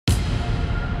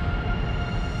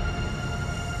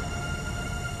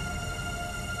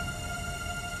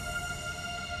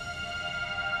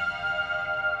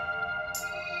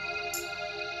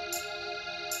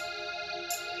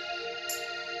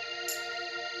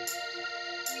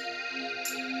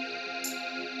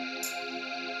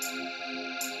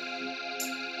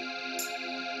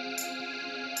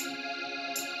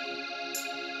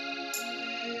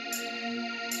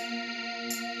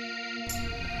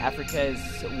Africa is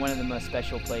one of the most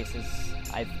special places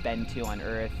I've been to on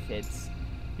Earth.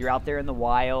 You're out there in the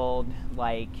wild,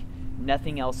 like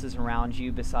nothing else is around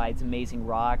you besides amazing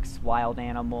rocks, wild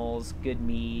animals, good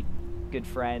meat, good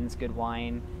friends, good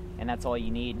wine, and that's all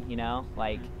you need, you know?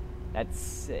 Like,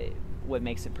 that's what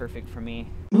makes it perfect for me.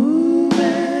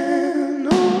 Moving,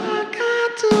 oh, I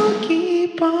got to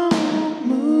keep on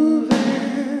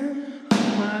moving.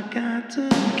 Oh, I got to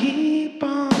keep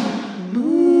on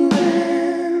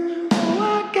moving. Oh,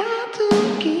 I got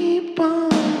to keep on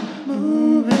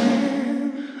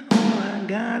moving. Oh, I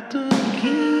got to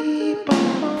keep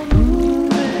on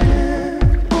moving.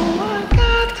 Oh, I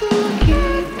got to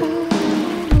keep on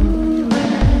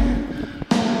moving.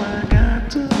 Oh, I got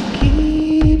to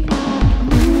keep on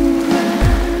moving.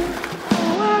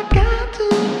 Oh, I got to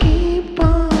keep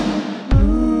on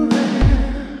moving.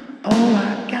 Oh, I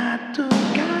got to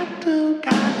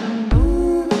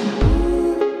move.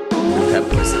 Pep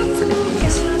was in for the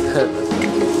knees. We got Pep.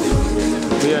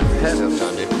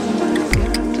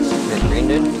 Green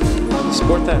dude?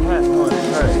 Sport that hat. Oh,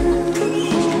 alright.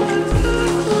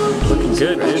 Looking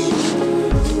good, dude.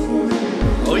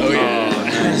 Oh yeah.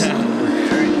 Nice.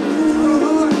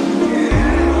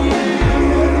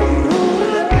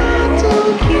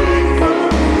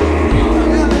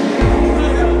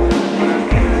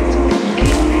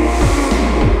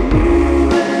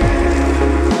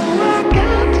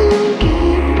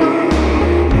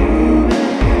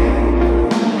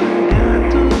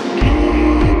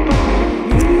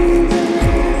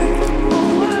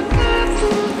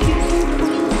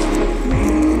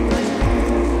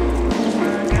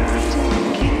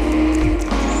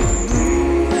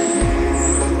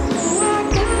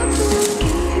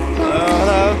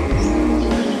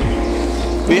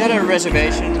 We had a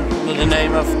reservation with the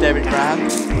name of David Graham.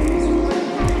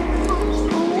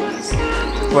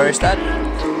 Where is that?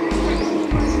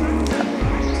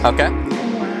 Okay.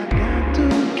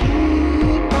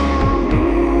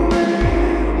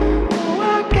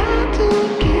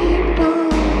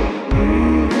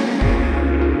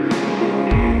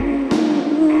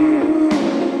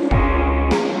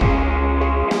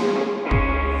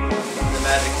 The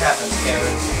magic happens,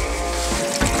 Cameron.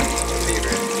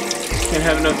 Can't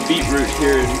have enough beetroot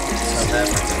here in South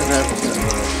Africa. South Africa.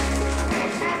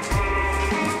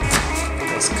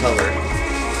 Nice color.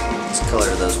 Nice color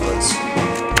of those ones.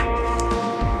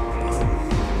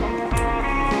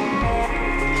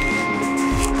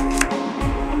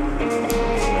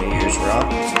 My ears raw.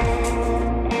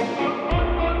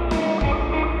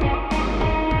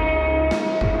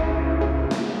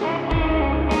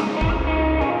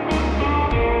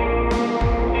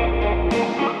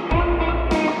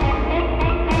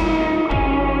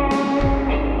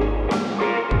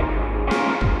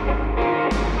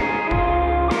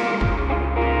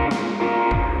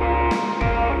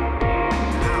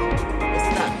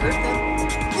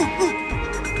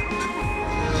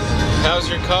 How's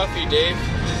your coffee, Dave?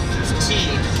 It's tea,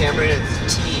 Cameron.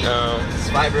 It's tea. Oh. It's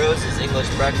 5 Roses English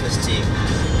breakfast tea.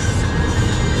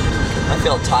 I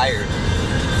feel tired.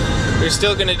 You're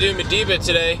still gonna do Madiba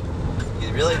today?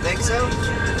 You really think so?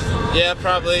 Yeah,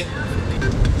 probably.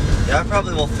 Yeah, I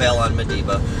probably will fail on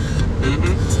Madiba.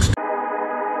 Mm-hmm.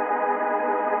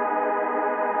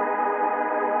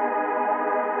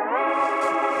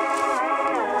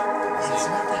 It's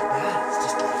not that bad. It's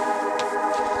just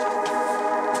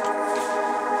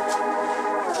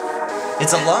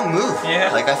it's a long move.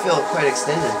 Yeah. Like, I feel quite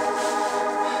extended.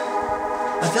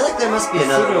 I feel like there must be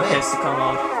another way. Has to come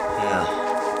on. Yeah.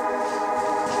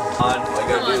 All I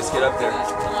gotta do is get up there.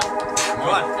 Come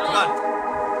on.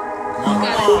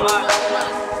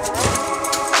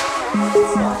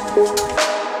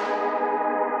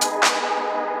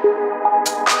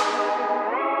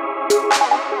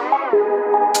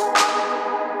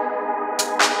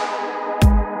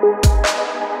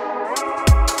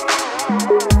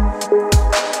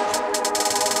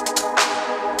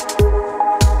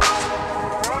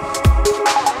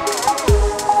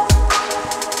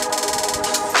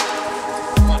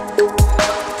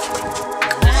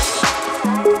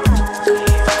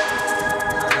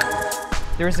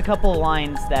 There was a couple of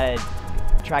lines that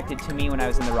attracted to me when I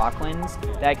was in the Rocklands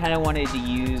that I kind of wanted to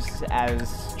use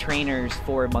as trainers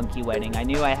for Monkey Wedding. I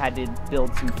knew I had to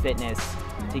build some fitness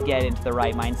to get into the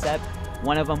right mindset.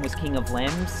 One of them was King of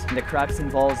Limbs. The crux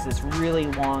involves this really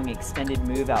long extended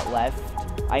move out left,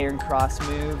 iron cross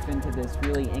move into this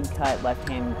really in-cut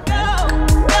left-hand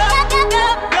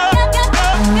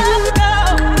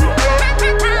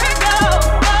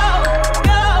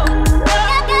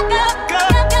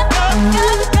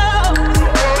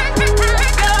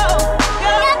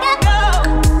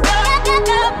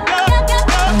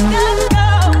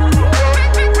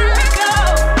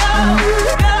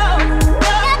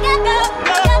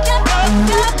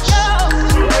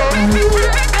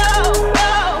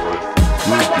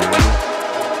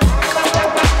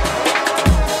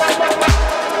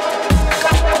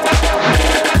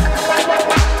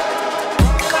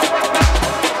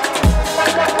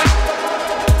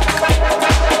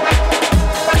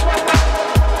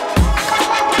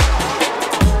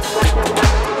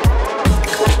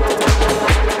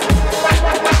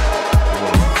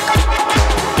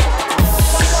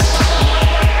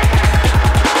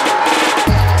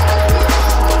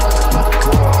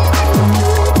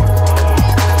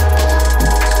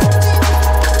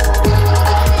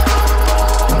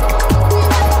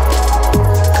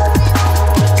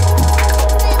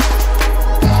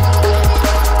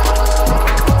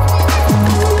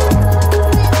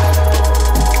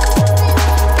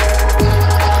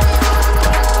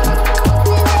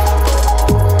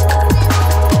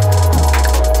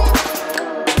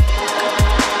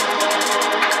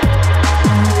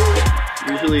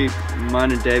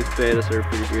Mine and Dave's betas are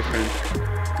pretty different.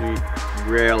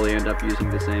 We rarely end up using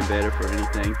the same beta for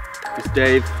anything. Because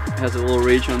Dave has a little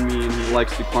reach on me and he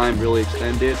likes to climb really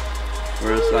extended,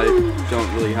 whereas I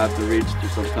don't really have the reach to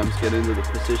sometimes get into the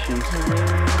positions.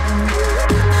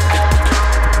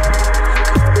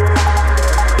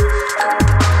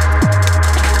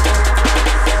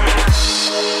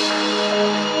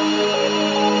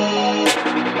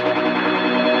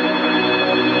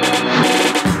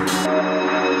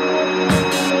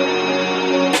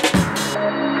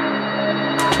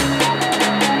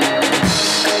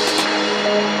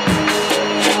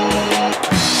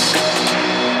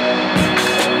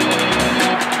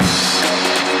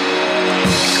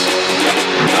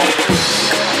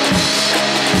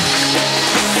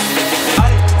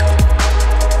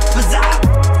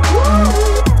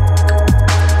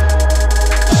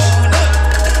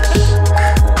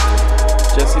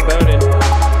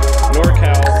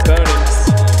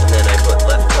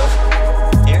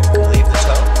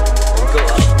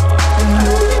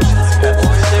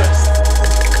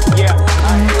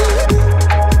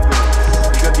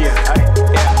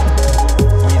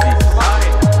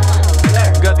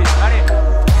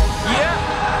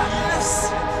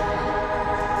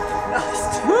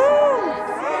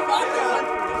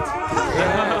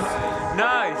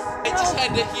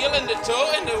 The heel and the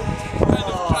toe and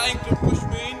trying to push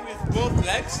me in with both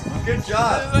legs. Good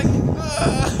job. Like,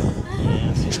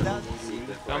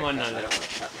 Come on, Nalle.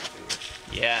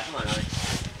 Yeah. Come on, Nalle.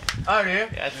 Oh, yeah?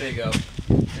 Yeah, There you go.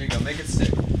 There you go. Make it stick.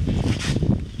 Sit.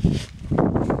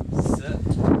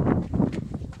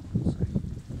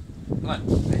 Come on.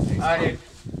 Alright.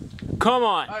 Come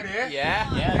on. Alright.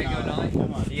 Yeah. Yeah. There you go, Nalle.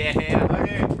 Come on. Yeah.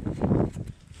 Alright.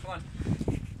 Come on.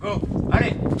 Go.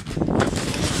 Alright.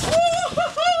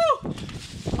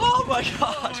 Oh my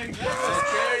god! Oh my god.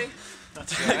 Scary.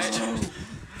 That's right.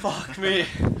 Fuck me.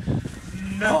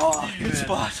 No. Oh, good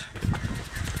spot.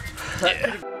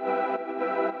 Yeah.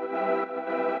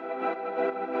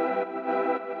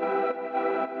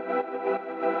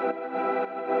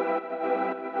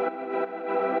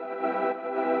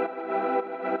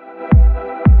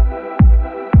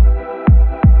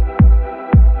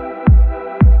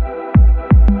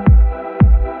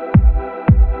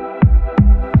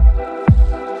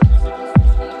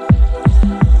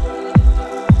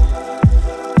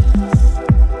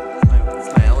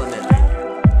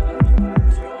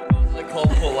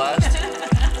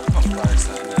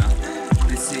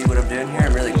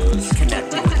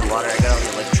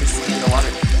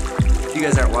 You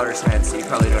guys aren't water science, so you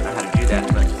probably don't know how to do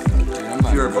that, but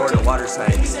if you were born in water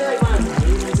science,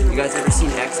 you guys ever seen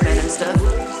X-Men and stuff?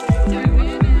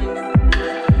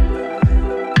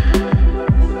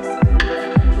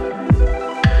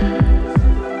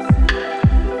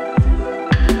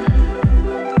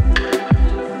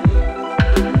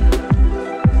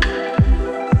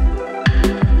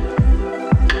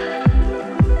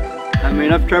 I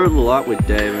mean, I've traveled a lot with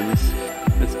Dave and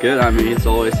it's good. I mean, he's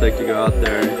always like to go out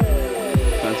there and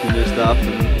find some new stuff,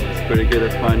 and he's pretty good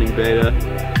at finding beta.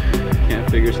 Can't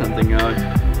figure something out,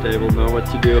 Dave will know what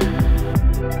to do.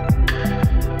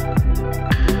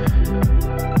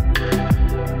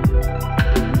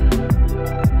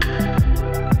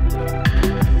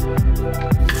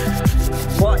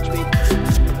 Watch me.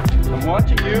 I'm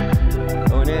watching you.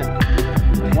 Going in.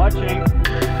 I'm watching.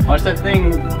 Watch that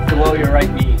thing below your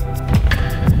right knee.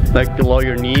 Like below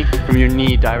your knee, from your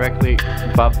knee directly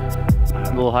above,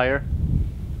 a little higher.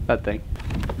 That thing.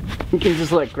 You can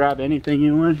just like grab anything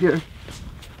you want here.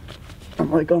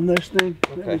 I'm like on this thing.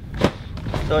 Okay.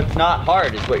 So it's not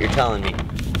hard is what you're telling me.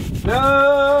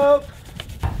 Nope.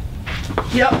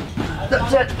 Yep.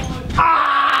 That's it.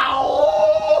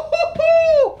 Ow!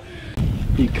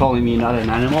 You calling me not an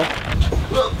animal?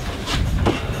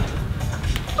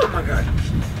 Oh my god.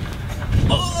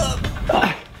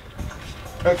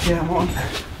 Okay, I'm on.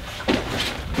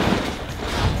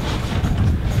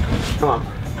 Come on.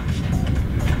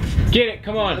 Get it,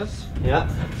 come on. Yeah.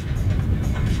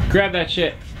 Grab that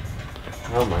shit.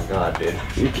 Oh my god, dude.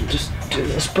 You can just do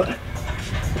this, but the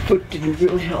foot didn't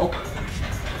really help.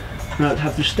 I'd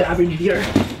have to stab in here.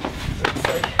 It's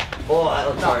like, oh, that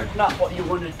looks hard. Not what you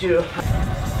want to do.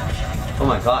 Oh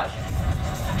my god.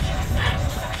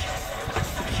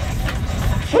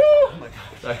 Oh my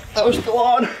god. Sorry. That was still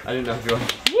on. I didn't know if you were.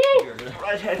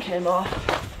 Right head came off.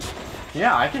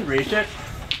 Yeah, I can reach it.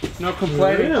 No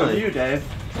complaining from Really? you, Dave.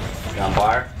 Down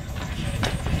bar.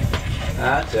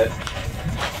 That's it.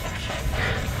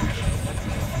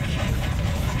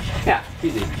 Yeah,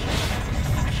 easy.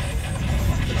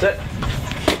 That's it.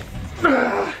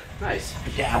 Nice.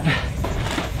 Dab.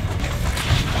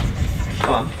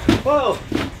 Come on. Whoa!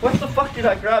 What the fuck did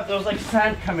I grab? There was like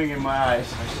sand coming in my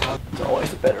eyes. It's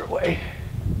always a better way.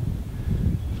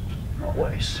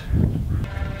 Always.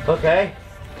 Okay.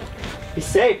 Be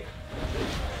safe.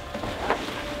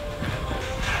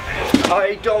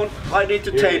 I need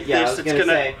to tape this. It's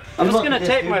gonna. I'm just gonna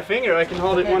tape my finger. I can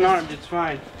hold it one arm. It's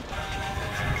fine.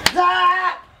 What's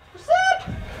up?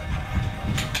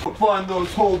 Find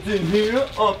those holes in here,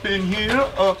 up in here,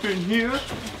 up in here.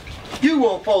 You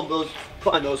won't find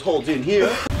those holes in here.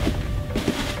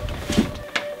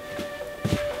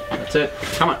 That's it.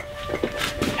 Come on.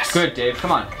 Yes. Good, Dave.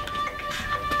 Come on.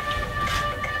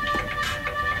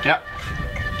 Yep.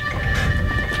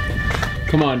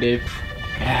 Come on, Dave.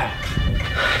 Yeah.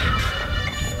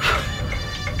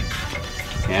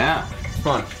 Yeah.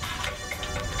 Come on.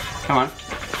 Come on.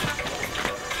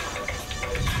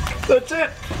 That's it.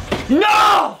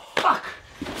 No! Fuck!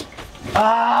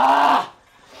 Ah!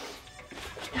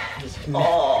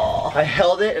 Oh, I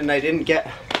held it and I didn't get,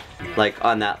 like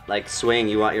on that like swing,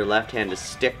 you want your left hand to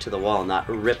stick to the wall and not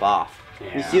rip off.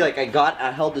 Yeah. You see, like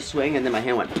I held the swing and then my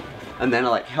hand went, and then I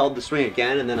like held the swing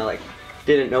again and then I like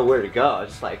didn't know where to go. I was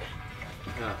just like,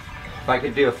 if I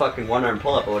could do a fucking one arm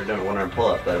pull up, I would have done a one arm pull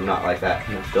up, but I'm not like that.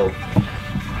 I'm still,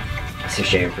 it's a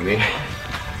shame for me.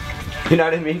 You know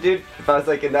what I mean, dude? If I was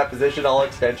like in that position, all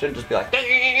extension, just be like,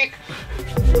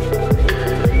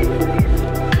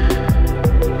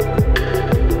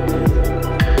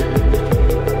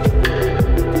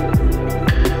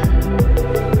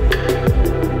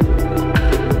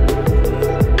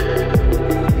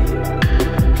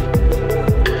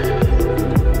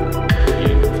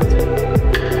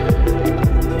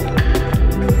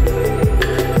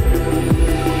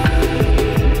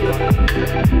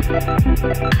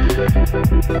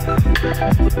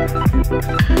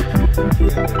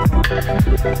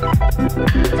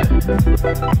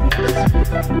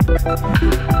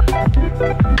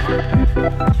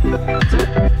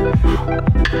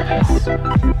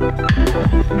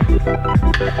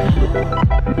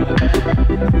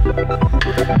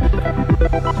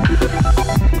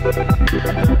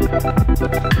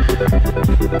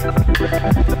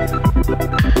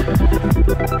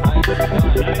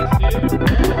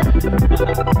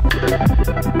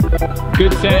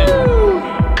 Good sand.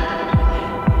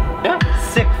 yeah,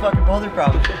 sick fucking boulder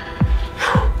problem.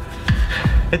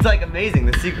 It's like amazing.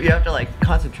 The secret, you have to like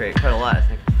concentrate quite a lot. It's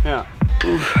like, Yeah.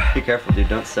 oof. Be careful, dude.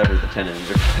 Don't sever the tendon.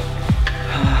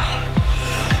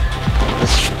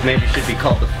 This maybe should be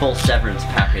called the full severance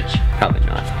package. Probably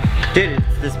not. Dude,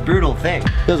 it's this brutal thing.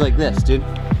 It goes like this, dude.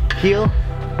 Heel,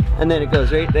 and then it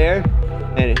goes right there,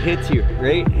 and it hits you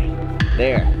right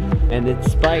there. And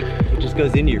its spike, it just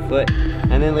goes into your foot.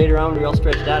 And then later on when you're all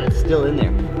stretched out, it's still in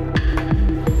there.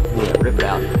 Yeah, rip it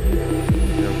out.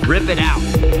 Rip it out.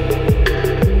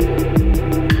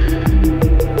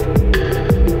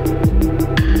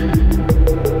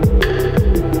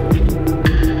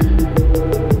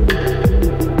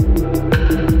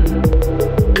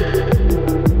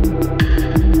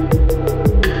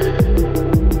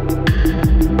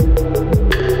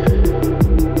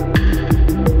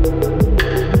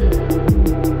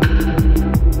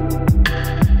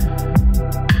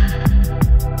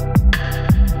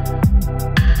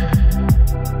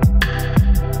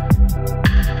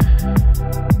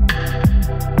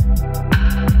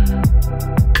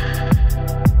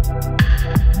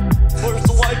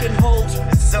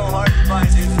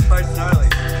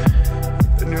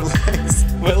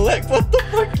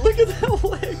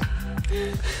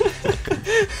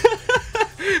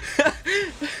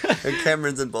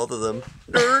 Cameron's in both of them.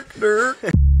 Dirk, dirk.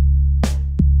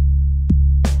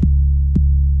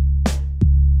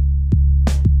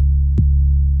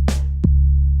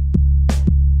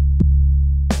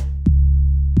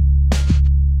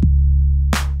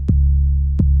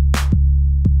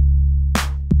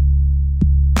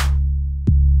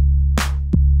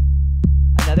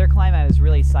 Another climb I was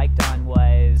really psyched on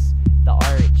was the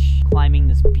arch, climbing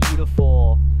this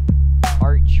beautiful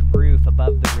arch roof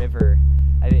above the river.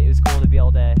 It was cool to be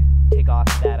able to take off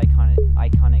that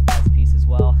iconic chest piece as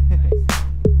well.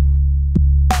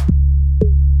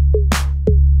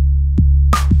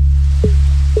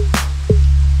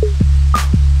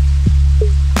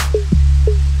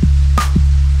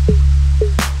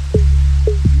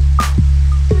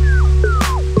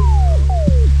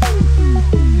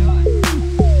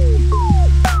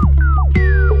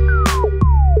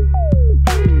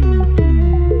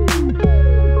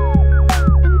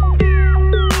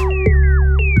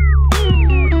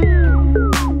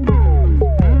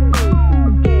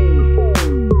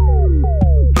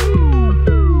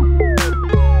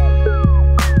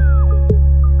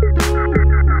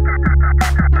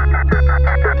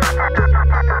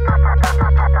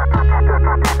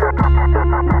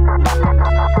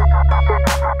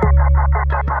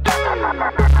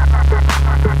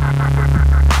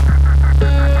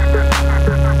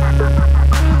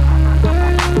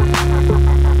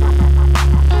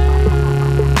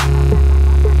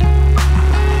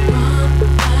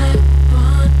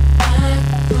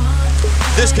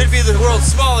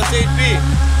 it's 8B.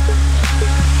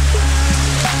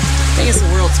 I think it's the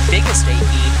world's biggest 8B.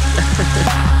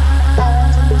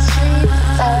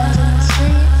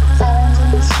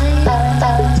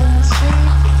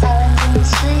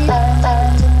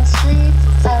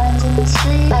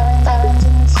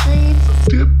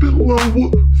 Dip it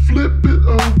lower, flip it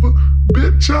over.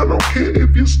 Bitch, I don't care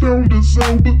if you're stoned or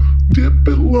sober. Dip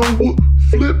it lower,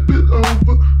 flip it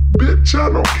over. Bitch, I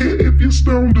don't care if you're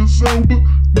stoned or sober.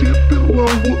 Dip it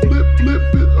lower,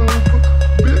 flip it over.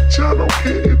 Bitch, I don't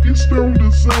care if you're stoned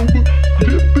or sober.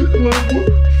 Dip it lower,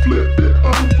 flip it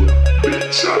over.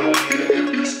 Bitch, I don't care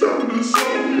if you're stoned or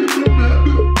sober. It don't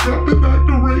matter. Dropping like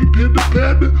the rain, pitter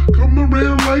patter. Come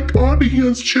around like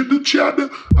audience, chitter chatter.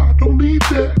 I don't need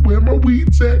that. Where my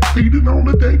weed's at? Feeding on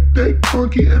a dank,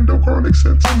 funky endochronic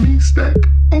sense of me stack.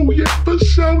 Oh yeah, for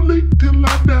sure, lick till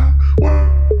I die. Why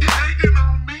you hating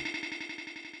on me?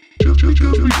 Just we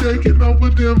taking over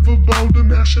Denver, Boulder,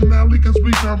 nationally, cause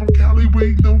we come from Cali,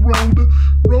 we no roller.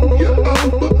 Roll you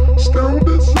over, stoned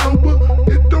or sober.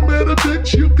 It don't matter,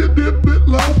 bitch, you can dip it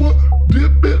lower.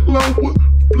 Dip it lower,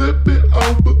 flip it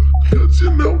over. Cause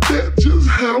you know that's just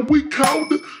how we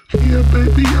called it. Yeah,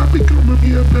 baby, I be coming.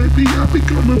 Yeah, baby, I be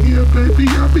coming. Yeah, baby,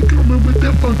 I be coming with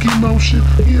that funky motion.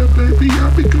 Yeah, baby, I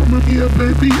be coming. Yeah,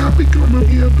 baby, I be coming.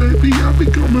 Yeah, baby, I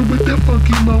be coming with that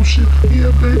funky motion.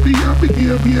 Yeah, baby, I be.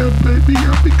 Yeah, baby,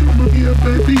 I be coming. Yeah,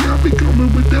 baby, I be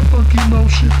coming with that funky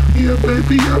motion. Yeah,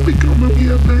 baby, I be coming.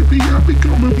 Yeah, baby, I be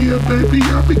coming. Yeah, baby,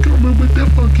 I be coming with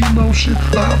that funky motion.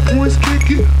 5 points,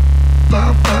 kick it.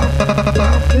 5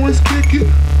 points, kick it.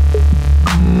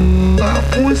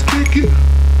 5 points, kick it.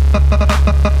 5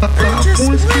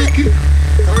 points, kick it.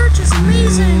 Arch is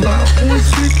amazing. 5 points,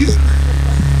 kick it.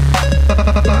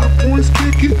 5 points,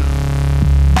 kick it.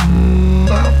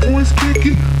 5 points, kick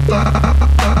it.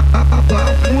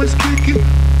 5 points, kick it.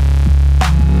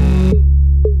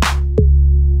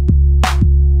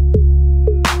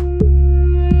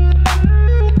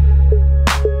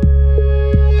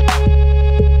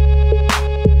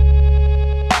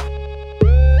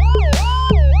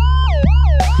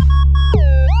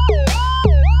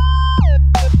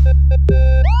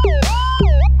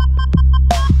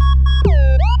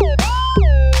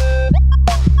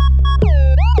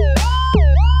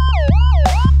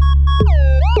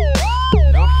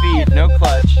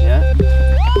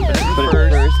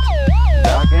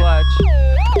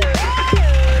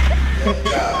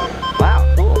 Wow,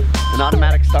 cool. An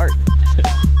automatic start.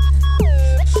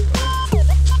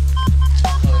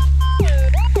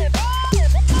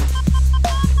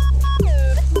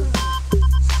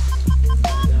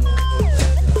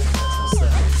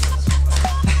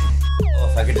 Oh,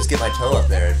 if I could just get my toe up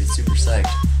there, I'd be super psyched.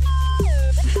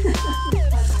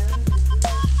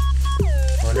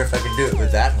 I wonder if I could do it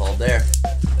with that hold there.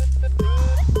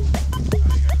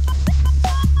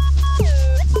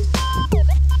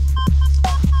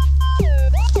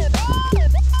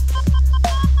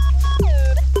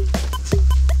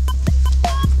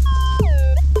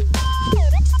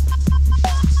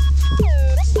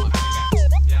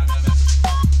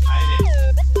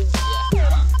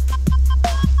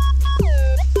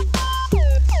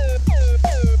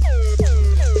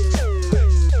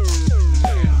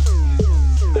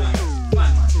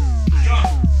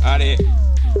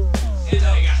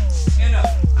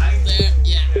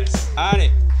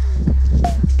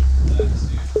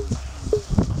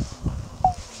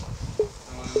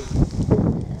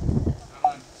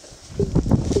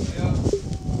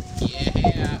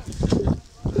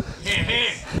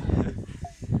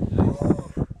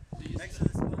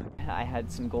 I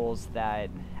had some goals that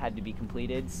had to be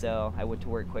completed, so I went to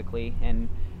work quickly, and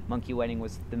monkey wedding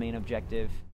was the main objective.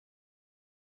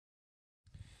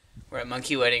 We're at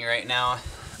monkey wedding right now,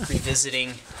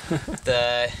 revisiting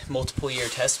the multiple year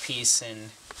test piece,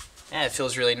 and yeah, it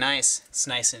feels really nice. It's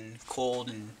nice and cold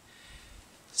and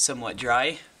somewhat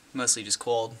dry, mostly just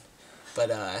cold, but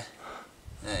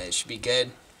it should be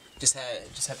good. Just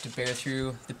have to bear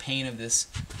through the pain of this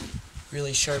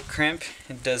really sharp crimp.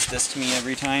 It does this to me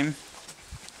every time.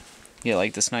 You get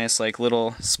like this nice like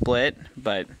little split,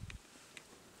 but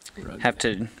have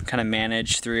to kind of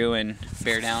manage through and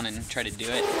bear down and try to do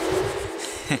it.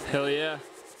 Hell yeah.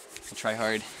 I'll try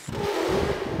hard.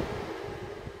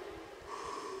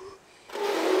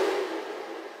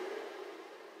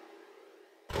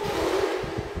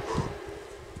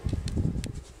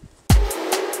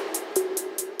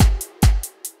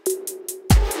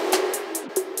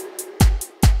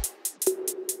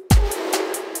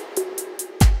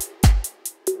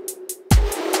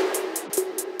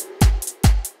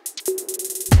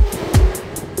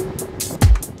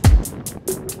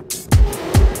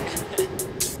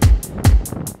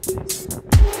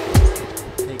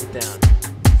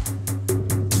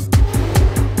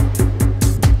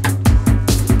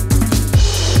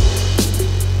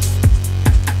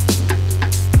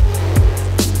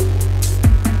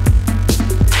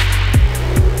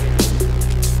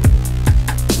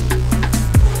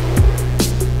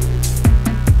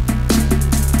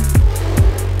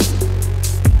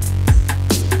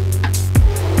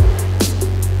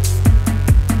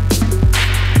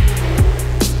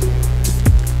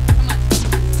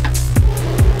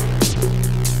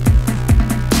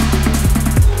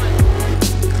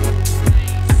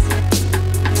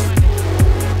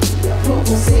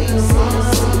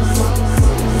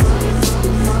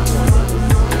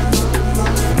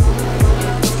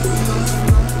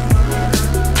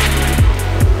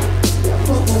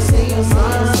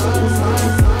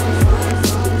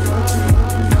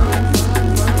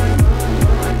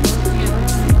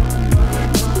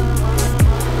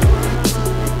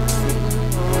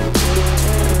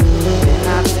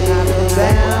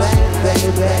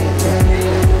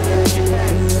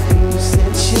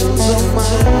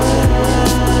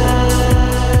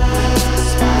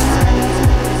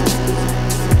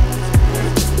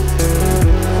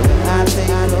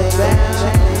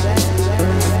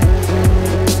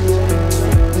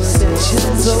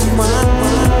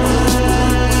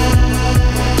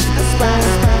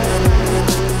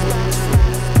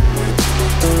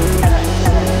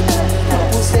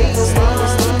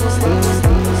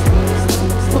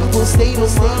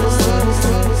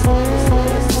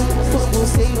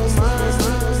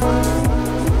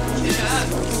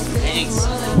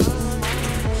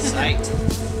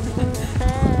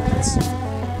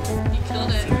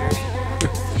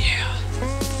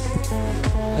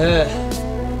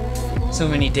 So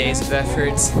many days of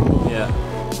efforts. Yeah.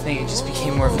 I think it just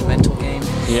became more of a mental game.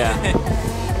 Yeah.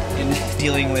 And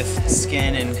dealing with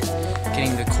skin and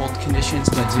getting the cold conditions,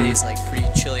 but today's like pretty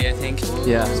chilly, I think.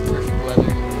 Yeah. It's perfect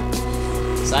weather.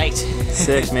 Psyched.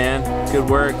 Sick, man. Good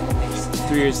work.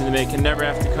 3 years in the making. Never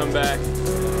have to come back.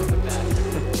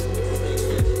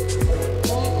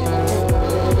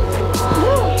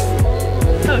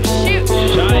 Oh shoot!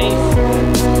 Nice.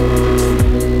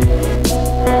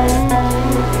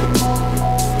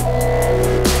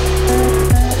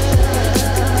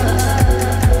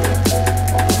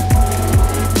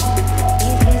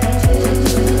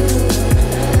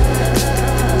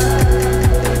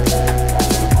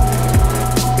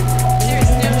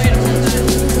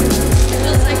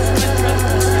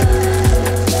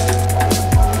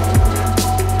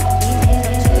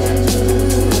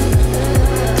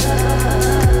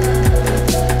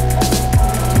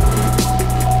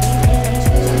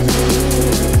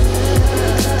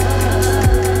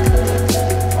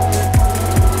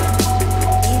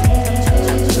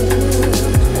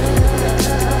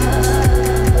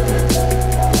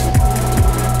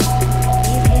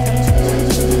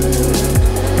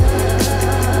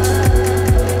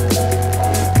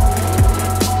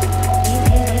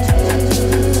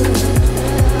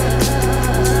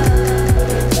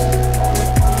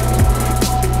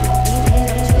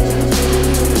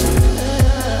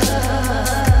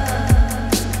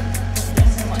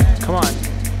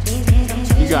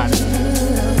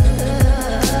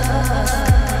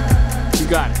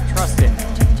 got it. Trust it.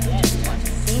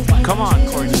 Come on,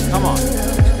 Courtney. Come on.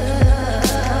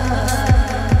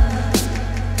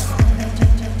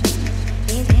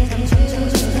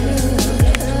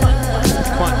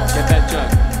 Come on, get that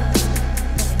jug.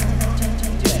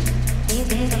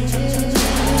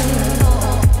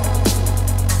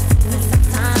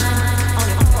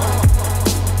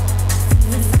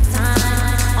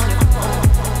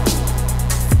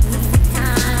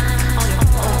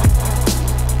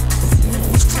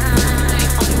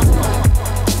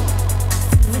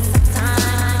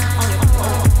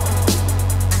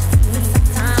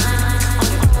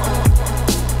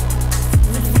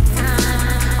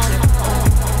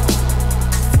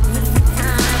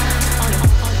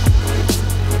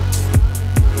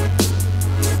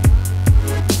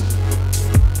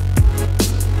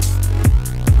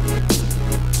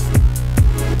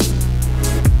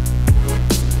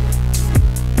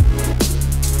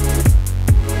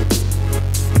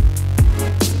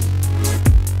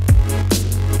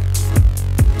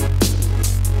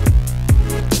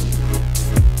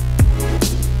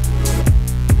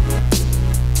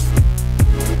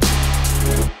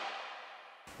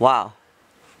 Wow.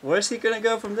 Where's he gonna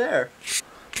go from there?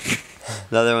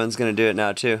 The other one's gonna do it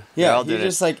now too. They're Yeah, all he doing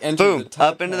just it. like entered Boom, the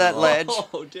top up into that panel. ledge.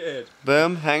 Oh, dude.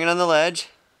 Boom, hanging on the ledge.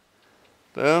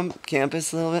 Boom,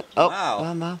 campus a little bit. Oh,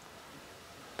 Wow. wow.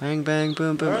 Bang, bang,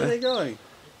 boom, boom. Where are they going?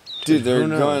 Dude, they're who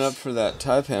knows? going up for that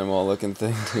tie pan wall looking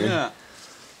thing, dude. Yeah.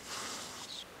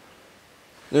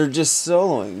 They're just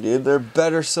soloing, dude. They're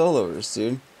better soloers,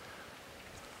 dude.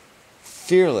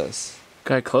 Fearless.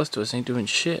 Guy close to us ain't doing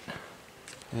shit.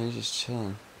 Yeah, he's just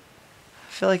chilling.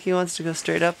 I feel like he wants to go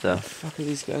straight up though. What the fuck are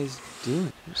these guys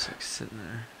doing? They're just like sitting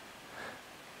there.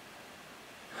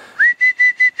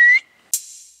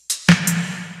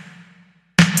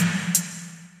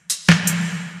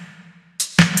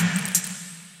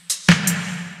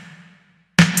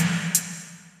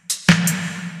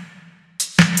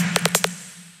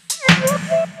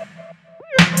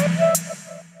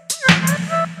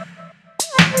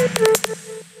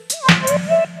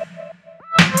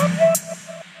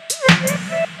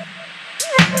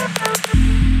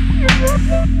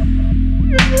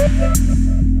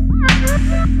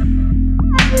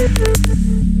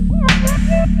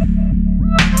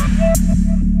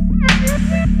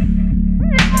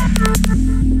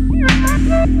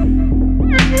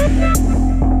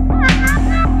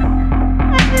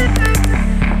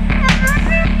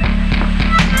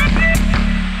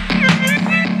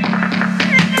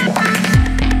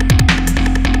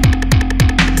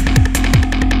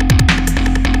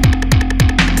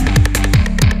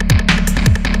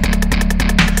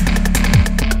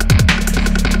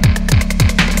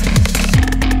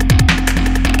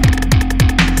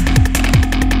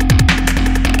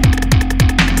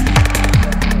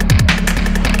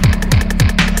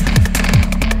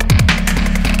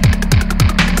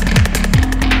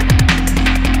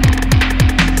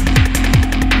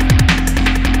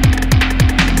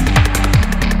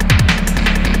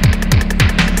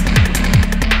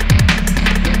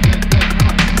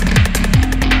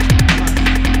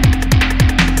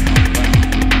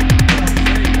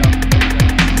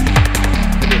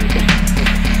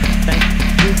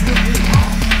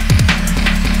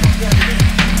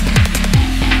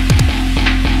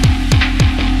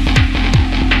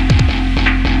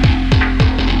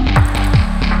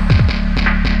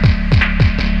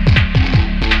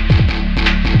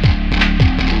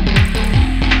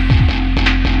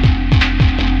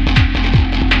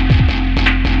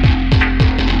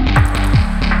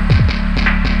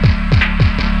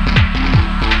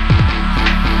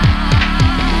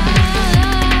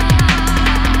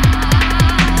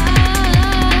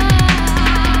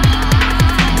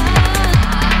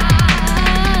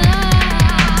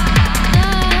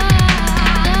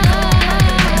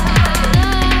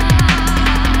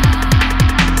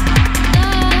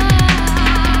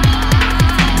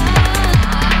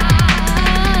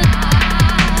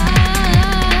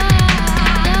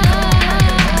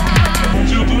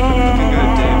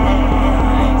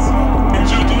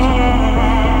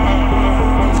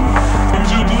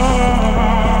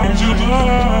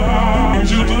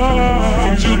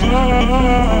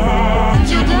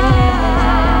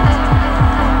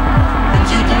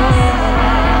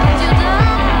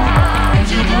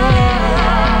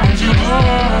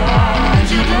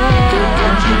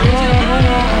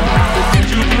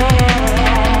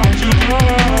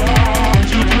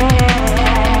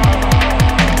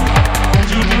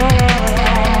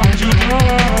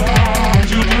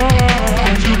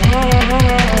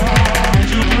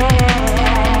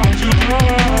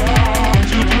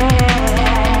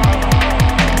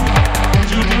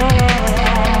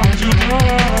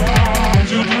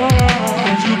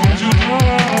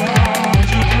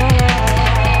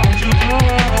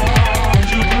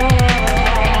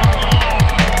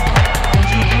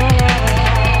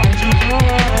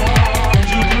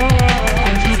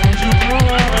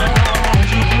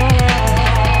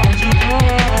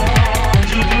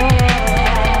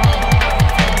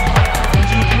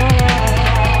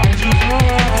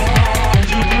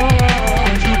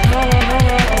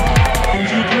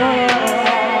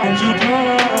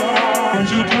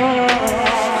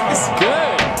 It's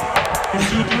Good.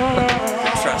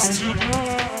 trust.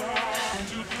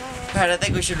 Alright, I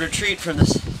think we should retreat from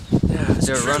this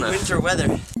true winter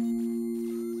weather.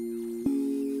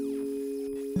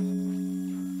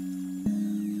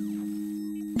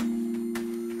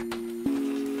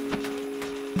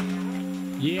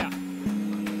 Yeah.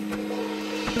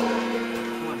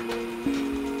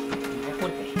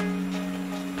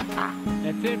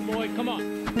 That's it, boy. Come on.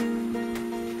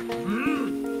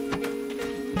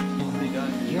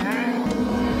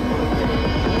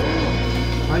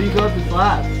 How do you go up this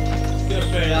lap? Go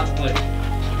straight up, like.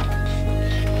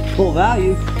 Full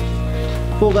value.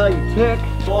 Full value tick.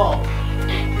 Ball.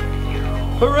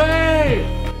 Hooray!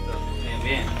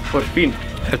 Por fin.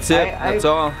 That's it. That's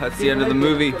all. That's the end of the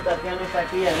movie.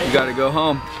 You gotta go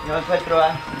home.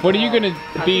 What are you gonna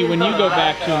be when you go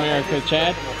back to America,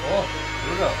 Chad?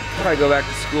 Probably go back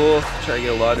to school, try to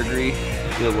get a law degree,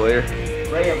 be a lawyer.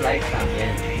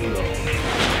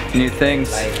 New things,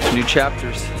 new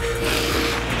chapters.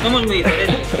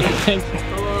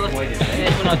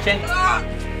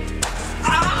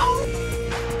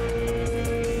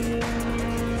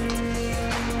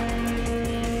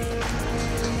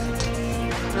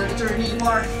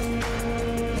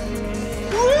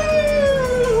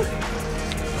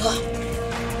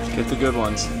 Get the good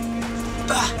ones.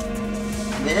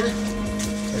 Then,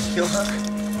 there's heel hook.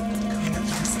 Coming up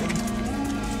to this thing.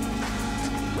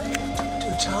 Do a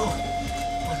toe.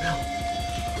 Oh no.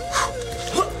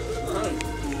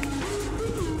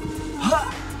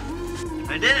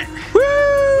 I did it! Woo!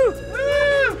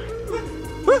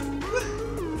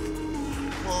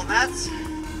 Well,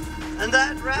 and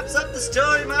that wraps up the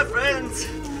story, my friends.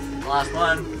 Last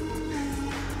one.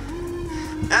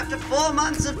 After 4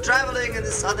 months of traveling in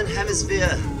the southern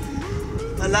hemisphere,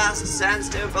 the last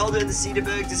sandstone boulder in the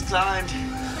Cederbergs is climbed.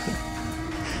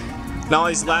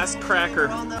 Nolly's last cracker.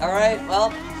 Alright,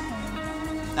 well,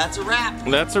 that's a wrap.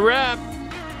 That's a wrap.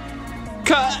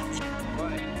 Cut!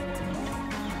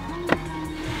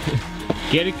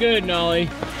 Get it good, Nalle.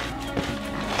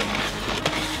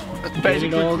 It's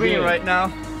basically clean right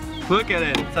now. Look at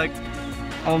it. It's like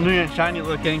all new and shiny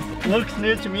looking. Looks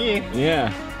new to me.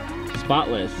 Yeah.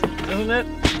 Spotless. Isn't it?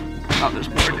 Oh, there's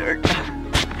more dirt.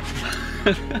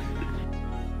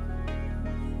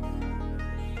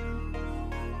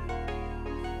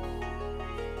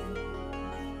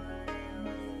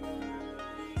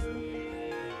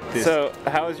 So,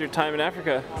 how was your time in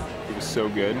Africa? It was so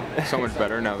good. So much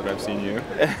better now that I've seen you.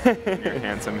 You're a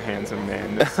handsome, handsome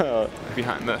man that's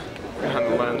behind the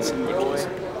lens.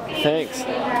 Thanks.